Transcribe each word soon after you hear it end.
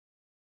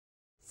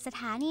ส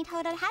ถานีโท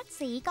รทัศน์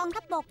สีกอง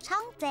ทัพบกช่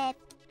อง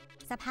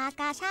 7 สภา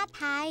กาชาด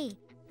ไทย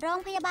โรง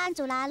พยาบาล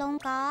จุฬาลง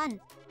กรณ์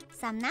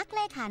สำนักเล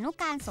ขานุ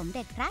การสมเ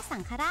ด็จพระสั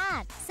งฆรา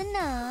ชเสน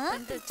อวั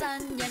นแต่จัน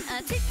ทร์ยันอา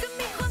ทิตย์ก็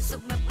มีความสุ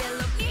ขมาเปลี่ยนโ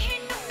ลกนี้ให้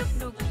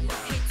นุก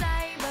ให้ใจ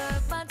เบิ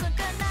กบานจนเ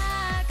กินหน้า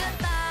เกิน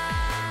ตา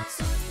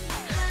สุด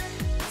หัน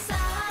ษ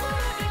าด้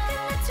วยกั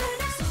นนะเธอ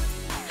นะสุด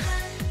หั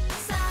น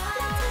ษาแ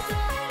ล้วเธอจะ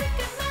ไปด้วย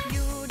กันไหมอ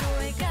ยู่ด้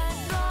วยกัน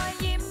รอย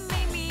ยิ้มไ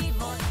ม่มี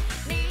หมด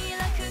นี่แ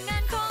หละคืองา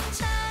นของ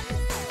ฉัน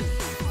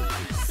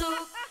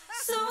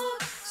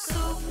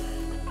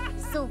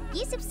สุข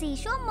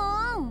24 ชั่วโม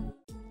ง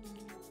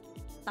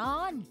ต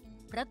อน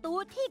ประตู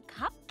ที่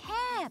คับแค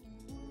บ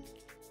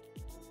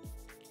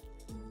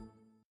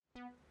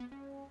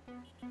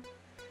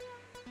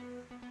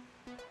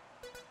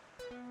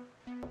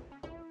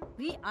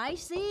พี่ไอ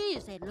ซี่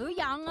เสร็จหรือ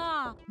ยังอ่ะ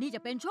นี่จะ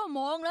เป็นชั่วโม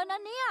งแล้วนะ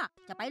เนี่ย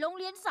จะไปโรง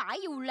เรียนสาย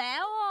อยู่แล้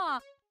วอ่ะ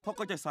พ่อ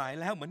ก็จะสาย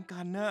แล้วเหมือนกั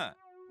นนะ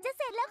จะเ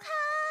สร็จแล้ว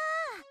ค่ะ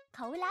ข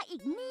อเวลาอี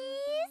กนิ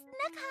ด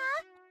นะคะ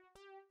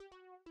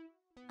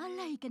อะไ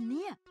รกันเ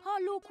นี่ยพ่อ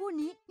ลูกคู่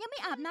นี้ยังไม่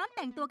อาบน้ำแ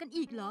ต่งตัวกัน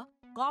อีกเหรอ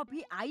ก็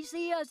พี่ไอ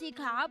ซี่สิ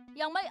ครับ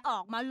ยังไม่ออ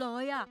กมาเล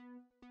ยอ่ะ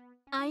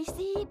ไอ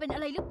ซี่เป็นอะ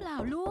ไรหรือเปล่า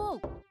ลูก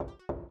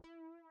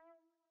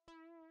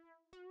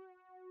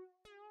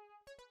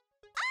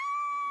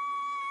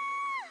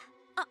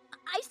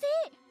ไอ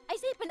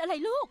ซี่เป็นอะไร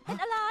ลูกเป็น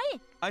อะไร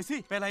ไอซี่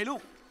เป็นอะไรลู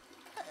ก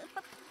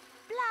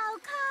เปล่า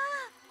ค่ะ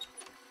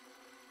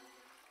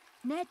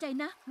แน่ใจ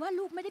นะว่า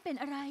ลูกไม่ได้เป็น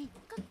อะไร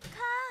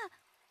ค่ะ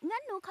งั้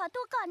นหนูขอ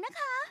ตัวก่อนนะ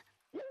คะ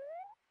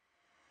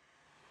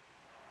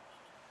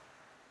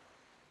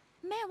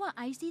แม่ว่าไ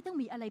อซี่ต้อง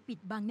มีอะไรปิด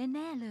บังแ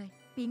น่ๆเลย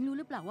ปิงรู้ห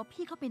รือเปล่าว่า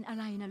พี่เขาเป็นอะ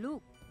ไรนะลู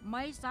กไ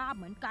ม่ทราบเ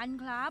หมือนกัน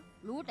ครับ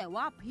รู้แต่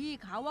ว่าพี่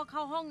เขาว่าเข้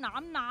าห้องน้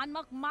ำนาน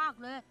มาก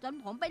ๆเลยจน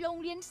ผมไปโรง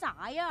เรียนสา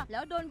ยอ่ะแล้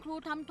วโดนครู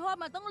ทำโทษ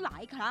มาตั้งหลา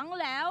ยครั้ง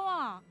แล้ว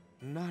อ่ะ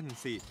นั่น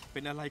สิเป็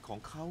นอะไรของ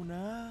เขาน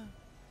ะ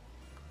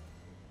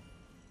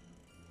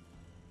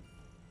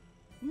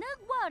นึก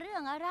ว่าเรื่อ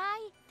งอะไร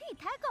ที่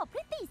แท้ก็พ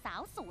ริตตี้สา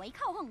วสวยเ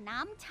ข้าห้องน้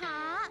ำช้า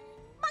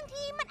บาง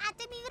ทีมันอาจ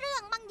จะมีเรื่อ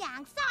งบางอย่าง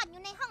ซ่อนอ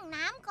ยู่ในห้อง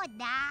น้ำก็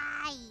ไ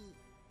ด้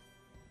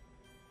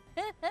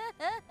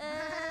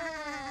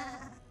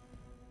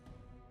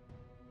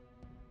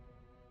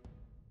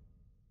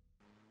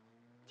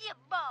อย่า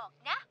บอก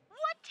นะ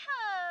ว่าเธ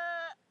อ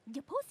อย่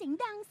าพูดเสียง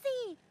ดังสิ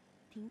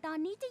ถึงตอน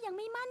นี้จะยัง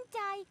ไม่มั่นใจ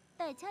แ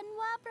ต่ฉัน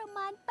ว่าประม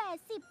าณ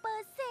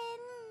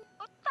 80%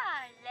อุ๊ยตา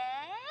ยแ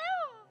ล้ว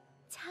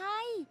ใช่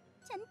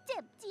ฉันเจ็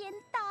บเจียน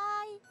ตา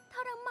ยท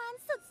รมาน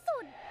สุ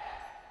ดๆ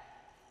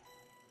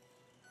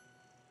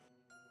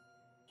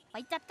ไป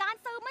จัดการ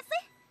สืบมาสิ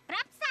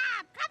รับทรา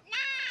บครับน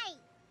าย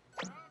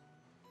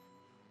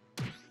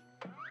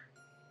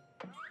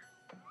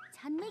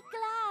ฉันไม่ก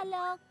ล้าหร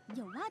อกอ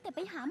ย่าว่าแต่ไป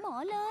หาหมอ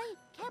เลย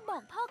แค่บอ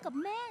กพ่อกับ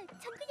แม่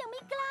ฉันก็ยังไ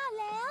ม่กล้า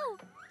แล้ว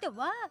แต่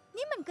ว่า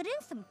นี่มันก็เรื่อ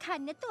งสำคัญ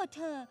นะตัวเ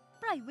ธอ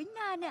ปล่อยไว้น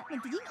านน่ะมัน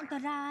จะยิ่งอันต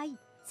ราย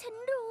ฉัน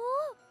รู้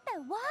แต่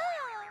ว่า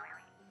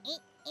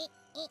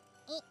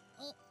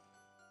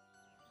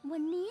วั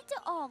นนี้จะ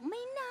ออกไหม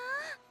นะ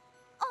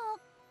ออก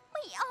ไ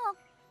ม่ออก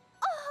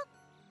ออก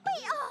ไม่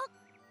ออก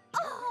อ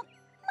อก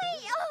ไม่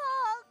ออ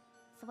ก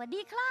สวัส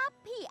ดีครับ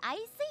พี่ไอ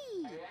ซี่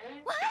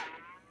ว้าย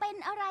เป็น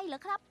อะไรเหร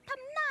อครับท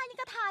ำหน้ายัง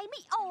กระถ่ายไ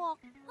ม่ออก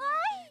ว้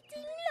ายจ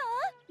ริงเหรอ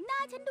หน้า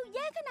ฉันดูแ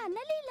ย่ขนาด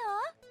นั้นเลยเหรอ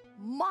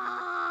มา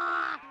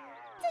ก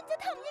ฉันจะ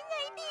ทำยังไง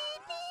ดี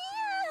เนี่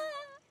ย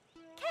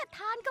แค่ท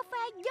านกาแฟ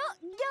เ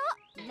ยอะ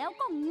ๆแล้ว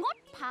ก็งด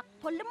ผัก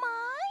ผลไ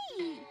ม้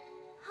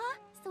ฮะ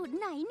สูตร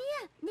ไหนเนี่ย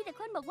มีแต่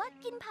คนบอกว่า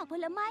กินผักผ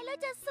ลไม้แล้ว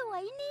จะสว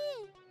ยนี่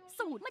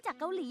สูตรมาจาก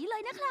เกาหลีเล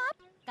ยนะครับ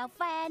กาแ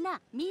ฟน่ะ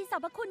มีสร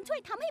รพคุณช่ว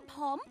ยทำให้ผ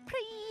อมเพ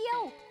รีย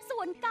วส่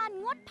วนการ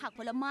งดผักผ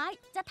ลไม้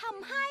จะท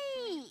ำให้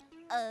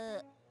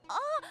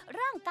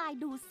ร่างกาย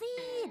ดูซี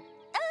ด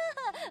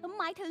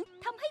หมายถึง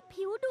ทำให้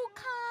ผิวดู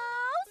ขา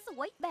วส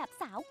วยแบบ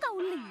สาวเกา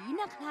หลี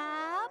นะค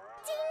รับ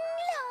จริง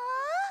เหรอ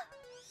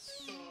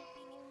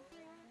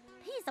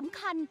ที่สำ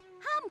คัญ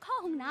ห้ามเข้า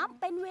ห้องน้ำ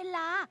เป็นเวล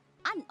า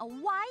อั้นเอา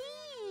ไว้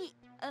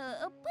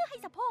เพื่อให้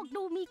สะโพก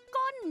ดูมี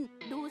ก้น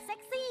ดูเซ็ก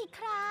ซี่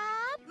ครั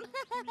บ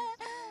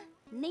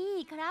นี่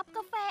ครับก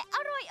าแฟอ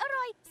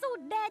ร่อยสูต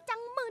รแดจั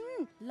งมึน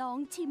ลอง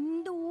ชิม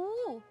ดู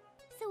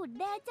สูตร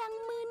แดจัง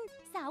มึน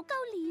สาวเก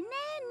าหลีแ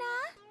น่นะ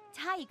ใ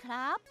ช่ค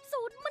รับ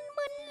สูตร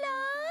มึนๆเล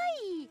ย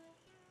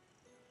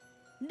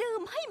ดื่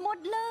มให้หมด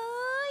เล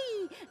ย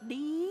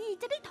ดี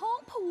จะได้ท้อง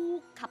ผู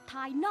กขับ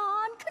ถ่ายนา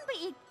นขึ้นไป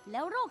อีกแล้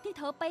วโรคที่เ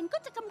ธอเป็นก็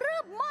จะกำเริ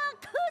บมาก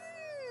ขึ้น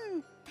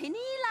ที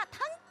นี้ล่ะ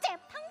ทั้งเจ็บ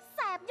ทั้งแส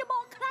บอย่าบ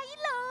อกใคร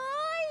เล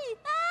ย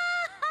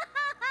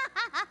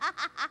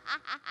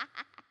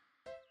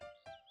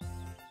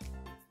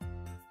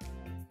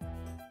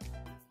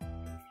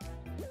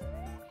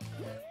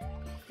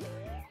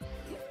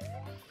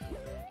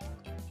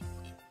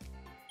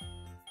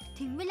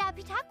ถึงเวลา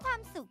พิทักษ์ควา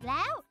มสุขแ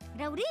ล้ว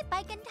เรารีบไป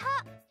กันเถอ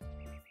ะ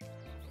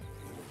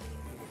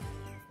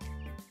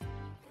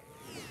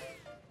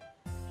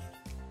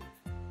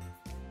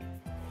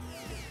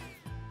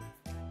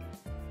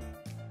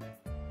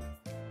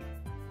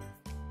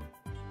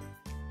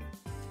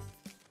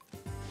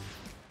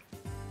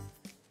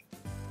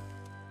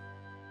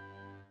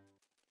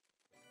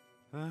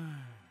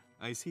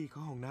ไอซี่เข้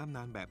าห้องน้ำน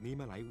านแบบนี้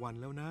มาหลายวัน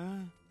แล้วนะ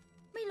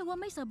ไม่รู้ว่า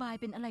ไม่สบาย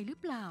เป็นอะไรหรือ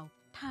เปล่า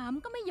ถาม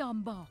ก็ไม่ยอม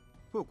บอก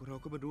พวกเรา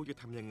ก็ไม่รู้จะ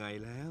ทำยังไง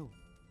แล้ว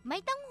ไม่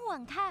ต้องห่ว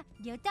งค่ะ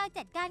เดี๋ยวจอย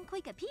จัดการคุ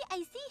ยกับพี่ไอ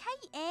ซี่ให้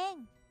เอง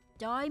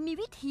จอยมี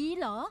วิธี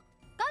เหรอ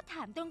ก็ถ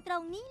ามตร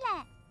งๆนี้แหล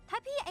ะ ถ้า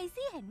พี่ไอ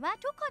ซี่เห็นว่า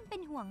ทุกคนเป็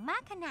นห่วงมา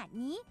กขนาด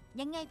นี้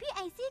ยังไงพี่ไ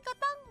อซี่ก็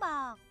ต้องบ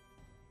อก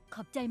ข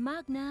อบใจมา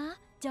กนะ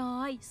จอ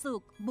ย สุ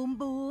ข บูม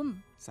บูม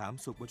สาม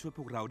สุขมาช่วยพ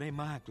วกเราได้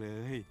มากเล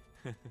ย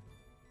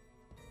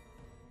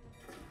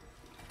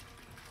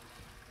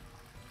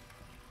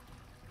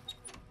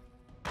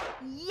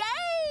เย้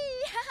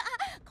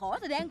ขอ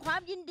แสดงควา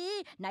มยินดี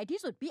ในที่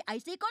สุดพี่ไอ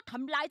ซี่ก็ท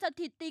ำลายส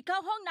ถิติเข้า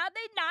ห้องน้ำไ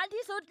ด้นาน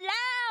ที่สุดแ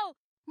ล้ว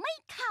ไม่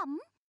ข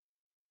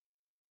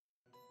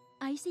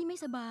ไอซี่ไม่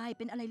สบายเ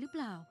ป็นอะไรหรือเป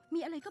ล่า มี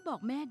อะไรก็บอก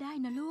แม่ได้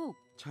นะลูก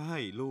ใช่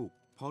ลูก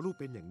พอลูก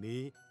เป็นอย่าง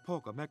นี้ พ่อ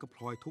กับแม่ก็พ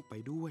ลอยทุกข์ไป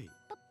ด้วย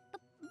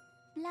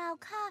ำเปล่า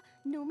ค่ะ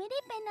หนูไม่ได้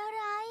เป็นอะ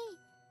ไร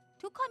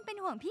ทุกคนเป็น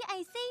ห่วงพี่ไอ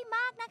ซี่ม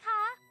ากนะค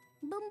ะ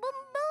บุมบุม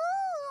บุ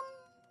ม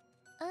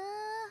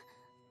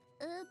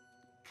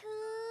คื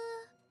อ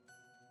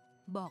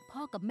บอกพ่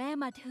อกับแม่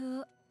มาเถอ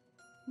ะ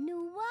หนู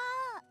ว่า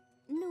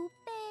หนู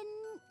เป็น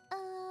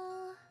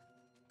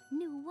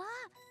หนูว่า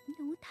ห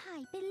นูถ่า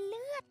ยเป็นเ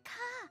ลือด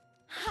ค่ะ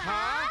ฮ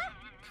ะ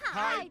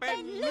ถ่ายเป็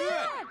นเลือ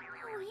ด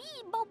อุ๊ย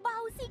เบา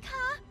ๆสิค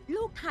ะ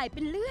ลูกถ่ายเ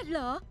ป็นเลือดเห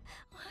รอ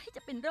เฮ้ยจ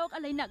ะเป็นโรคอ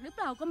ะไรหนักหรือเป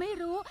ล่าก็ไม่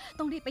รู้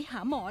ต้องรีบไปหา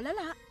หมอแล้ว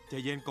ล่ะ ใจ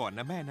เย็นก่อนน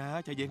ะแม่นะ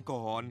ใจเย็น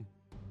ก่อน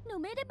หนู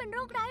ไม่ได้เป็นโร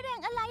คร้ายแรง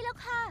อะไรแล้ว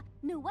ค่ะ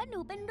หนูว่าหนู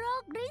เป็นโร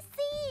คริซ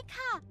ซี่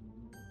ค่ะ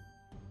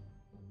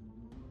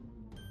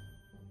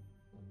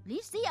ลิ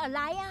ซซี่อะไร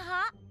อะฮ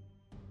ะ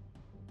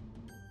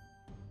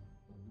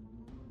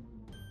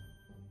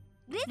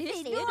ริซ ลิซ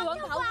ซี่ ซี่ ด ด ว ว ง ง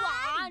ท ท วาว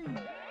าร ร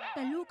แ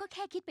ต่ลูกก็แ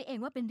ค่คิดไปเอง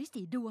ว่าเป็นลิซ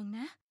ซี่ดวง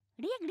นะ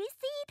เรียกริซ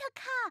ซี่เถอะ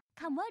ค่ะ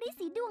คำว่าริซ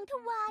ซี่ดวงท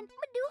วาร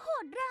มันดูโห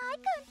ดร้าย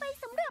เกินไป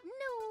สำหรับ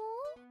หนู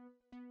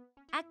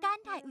อาการ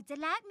ถ่ายอุจจา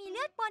ระมีเ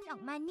ลือดปนออ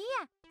กมาเนี่ย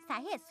สา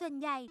เหตุส่วน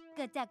ใหญ่เ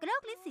กิดจากโร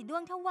คลิซซี่ดว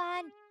งทวา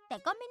ร แต่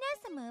ก็ไม่แน่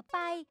เสมอไป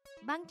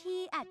บางที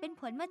อาจเป็น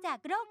ผลมาจาก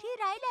โรคที่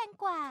ร้ายแรง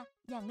กว่า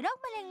อย่างโรค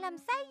มะเร็งล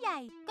ำไส้ใหญ่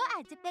ก็อ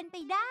าจจะเป็นไป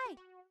ได้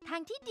ทา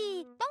งที่ดี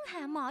ต้องห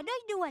าหมอโด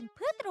ยด่วนเ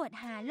พื่อตรวจ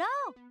หาโร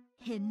ค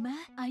เห็นไหม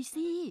ไอ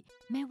ซี่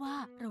แม่ว่า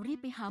เรารีบ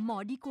ไปหาหมอ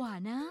ดีกว่า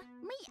นะ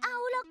ไม่เอา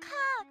หรอก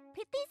ค่ะพ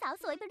ริตตี้สาว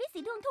สวยเป็นริซ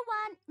ซี่ดวงทว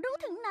ารรู้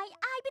ถึงไหน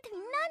อายไปถึ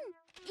งนั่น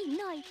อีก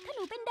หน่อยถ้าห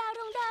นูเป็นดา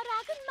รา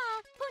ขึ้นมา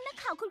พวกนัก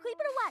ข่าวคุย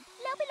ประวัติ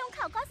แล้วไปลง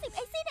ข่าวก็สิบไอ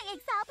ซี่นางเอ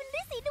กสาวเป็น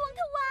ริซซี่ดวง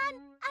ทวาร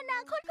อนา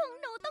คตของ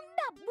หนูต้อง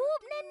ดับวู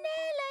บแน่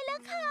ๆเลยละ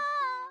ค่ะ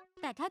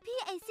แต่ถ้าพี่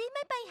ไอซี่ไ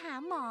ม่ไปหา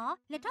หมอ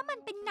และถ้ามัน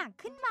เป็นหนัก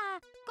ขึ้นมา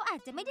ก็อาจ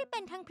จะไม่ได้เป็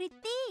นทั้งพริต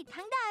ตี้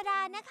ทั้งดารา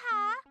นะค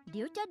ะ เ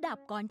ดี๋ยวจะดับ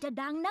ก่อนจะ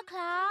ดังนะค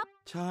รับ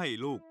ใช่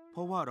ลูก เพร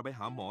าะว่าเราไปห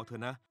าหมอเถอ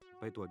ะนะ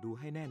ไปตรวจดู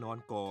ให้แน่นอน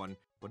ก่อน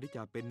ก่อนที่จ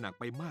ะเป็นหนัก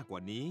ไปมากกว่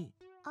านี้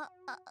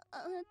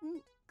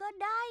ก็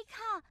ได้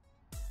ค่ะ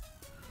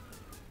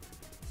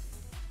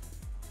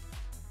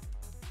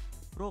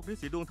โรคฤท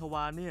ธิ์สีดวงทว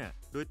ารเนี่ย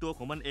โดยตัวข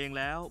องมันเอง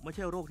แล้วไม่ใ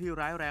ช่โรคที่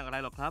ร้ายแรงอะไร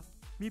หรอกครับ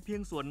มีเพีย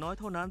งส่วนน้อย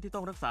เท่านั้นที่ต้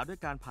องรักษาด้วย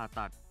การผ่า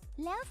ตัด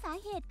แล้วสา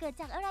เหตุเกิด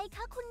จากอะไรค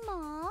ะคุณหม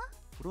อ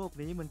โรค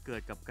นี้มันเกิ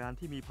ดกับการ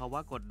ที่มีภาวะ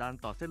กดดัน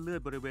ต่อเส้นเลือ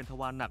ดบริเวณท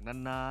วารหนัก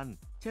นาน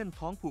ๆ เช่น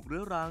ท้องผูกเรื้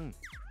อรัง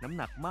น้ำ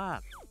หนักมาก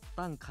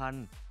ตั้งครร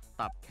ภ์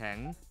ตับแข็ง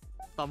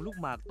ต่อมลูก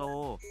หมากโต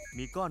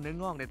มีก้อนเนื้อ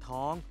งอกใน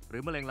ท้อง หรื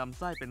อมะเร็งลำไ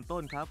ส้เป็นต้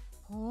นครับ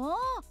โห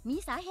มี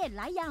สาเหตุห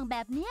ลายอย่างแบ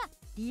บเนี้ย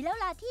ดีแล้ว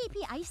ล่ะที่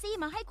พี่ไอซี่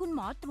มาให้คุณหม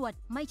อตรวจ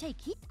ไม่ใช่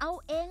คิดเอา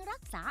เองรั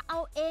กษาเอา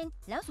เอง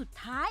แล้วสุด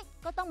ท้าย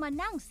ก็ต้องมา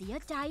นั่งเสีย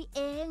ใจเ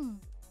อง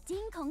จริ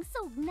งของ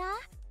สุกนะ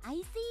ไอ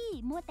ซี่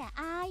มัวแต่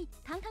อาย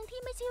ทั้ง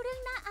ที่ไม่ใช่เรื่อ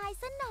งน่าอาย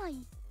ซะหน่อย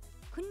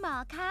คุณหมอ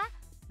คะ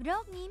โร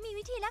คนี้มี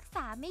วิธีรักษ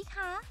าไหมค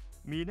ะ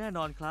มีแน่น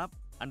อนครับ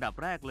อันดับ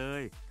แรกเล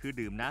ยคือ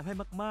ดื่มน้ำให้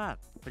มาก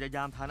ๆ พยาย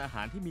ามทานอาห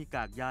ารที่มีก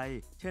ากใย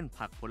เช่น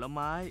ผักผลไ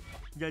ม้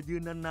อย่ายื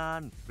นนา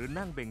นๆ หรือ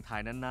นั่งเบ่งถ่า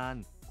ยนาน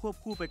ๆ ควบ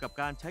คู่ไปกับ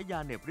การใช้ยา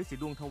เหน็บฤทธิ์สี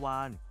ดวงทวา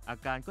ร อา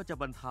การก็จะ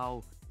บรรเทา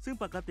ซึ่ง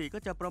ปกติก็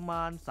จะประม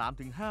าณ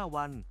 3-5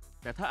 วัน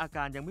แต่ถ้าอาก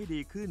ารยังไม่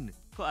ดีขึ้น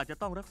ก็อาจจะ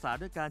ต้องรักษา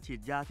ด้วยการฉี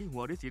ดยาที่หั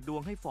วฤทธิ์สีดว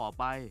งให้ฝ่อ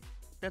ไป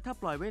แต่ถ้า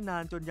ปล่อยไว้นา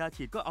นจนยา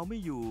ฉีดก็เอาไม่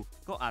อยู่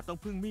ก็อาจต้อง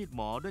พึ่งมีดห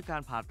มอด้วยกา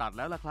รผ่าตัดแ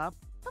ล้วล่ะครับ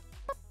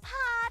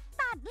ผ่า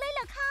ตัดเลยเห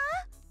รอคะ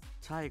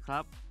ใช่ครั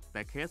บ แ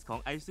ต่เคสของ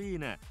ไอซี่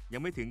เนี่ยยั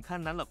งไม่ถึงขั้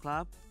นนั้นหรอกครั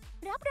บ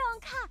รับรอง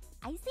ค่ะ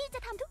ไอซี่จะ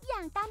ทำทุกอย่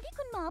างตามที่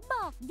คุณหมอบ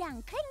อกอย่าง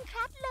เคร่งค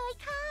รัดเลย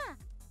ค่ะ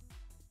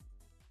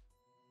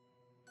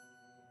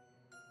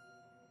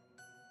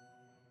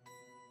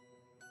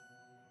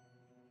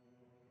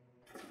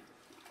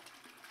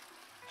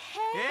เ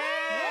ฮ้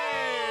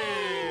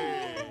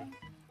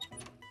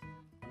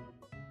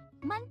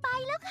มันไป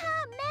แล้วค่ะ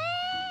แม่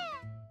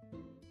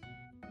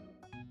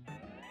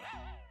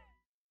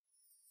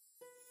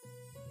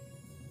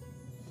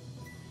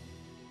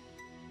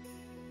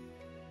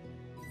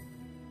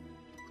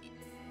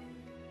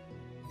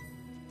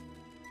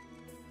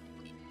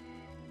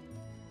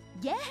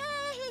เย้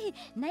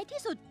ใน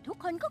ที่สุดทุก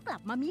คนก็กลั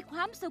บมามีคว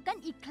ามสุขกัน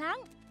อีกครั้ง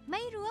ไ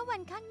ม่รู้ว่าวั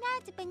นข้างหน้า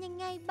จะเป็นยัง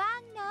ไงบ้า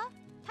งเนอะ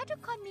ถ้าทุก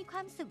คนมีคว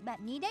ามสุขแบบ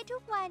นี้ได้ทุ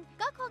กวัน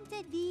ก็คงจะ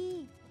ดี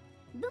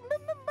บึ้มบึ้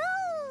มบึ้มบึ้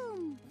ม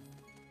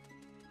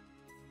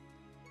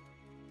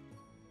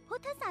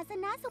ทธศาส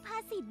นาสุภา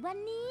ษิตวัน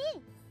นี้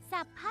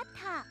สัพพัท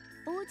ธะ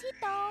ปูชิ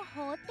โตโห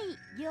ติ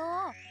โย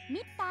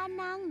มิตตา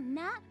นัง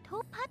นะทุ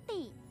พพ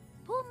ติ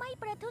ผู้ไม่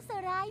ประทุษ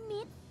ร้าย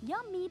มิตรย่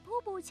อมมีผู้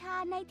บูชา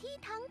ในที่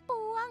ทั้งป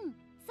วง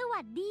สวั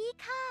สดี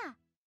ค่ะ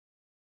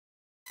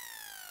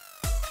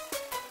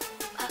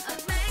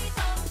แม่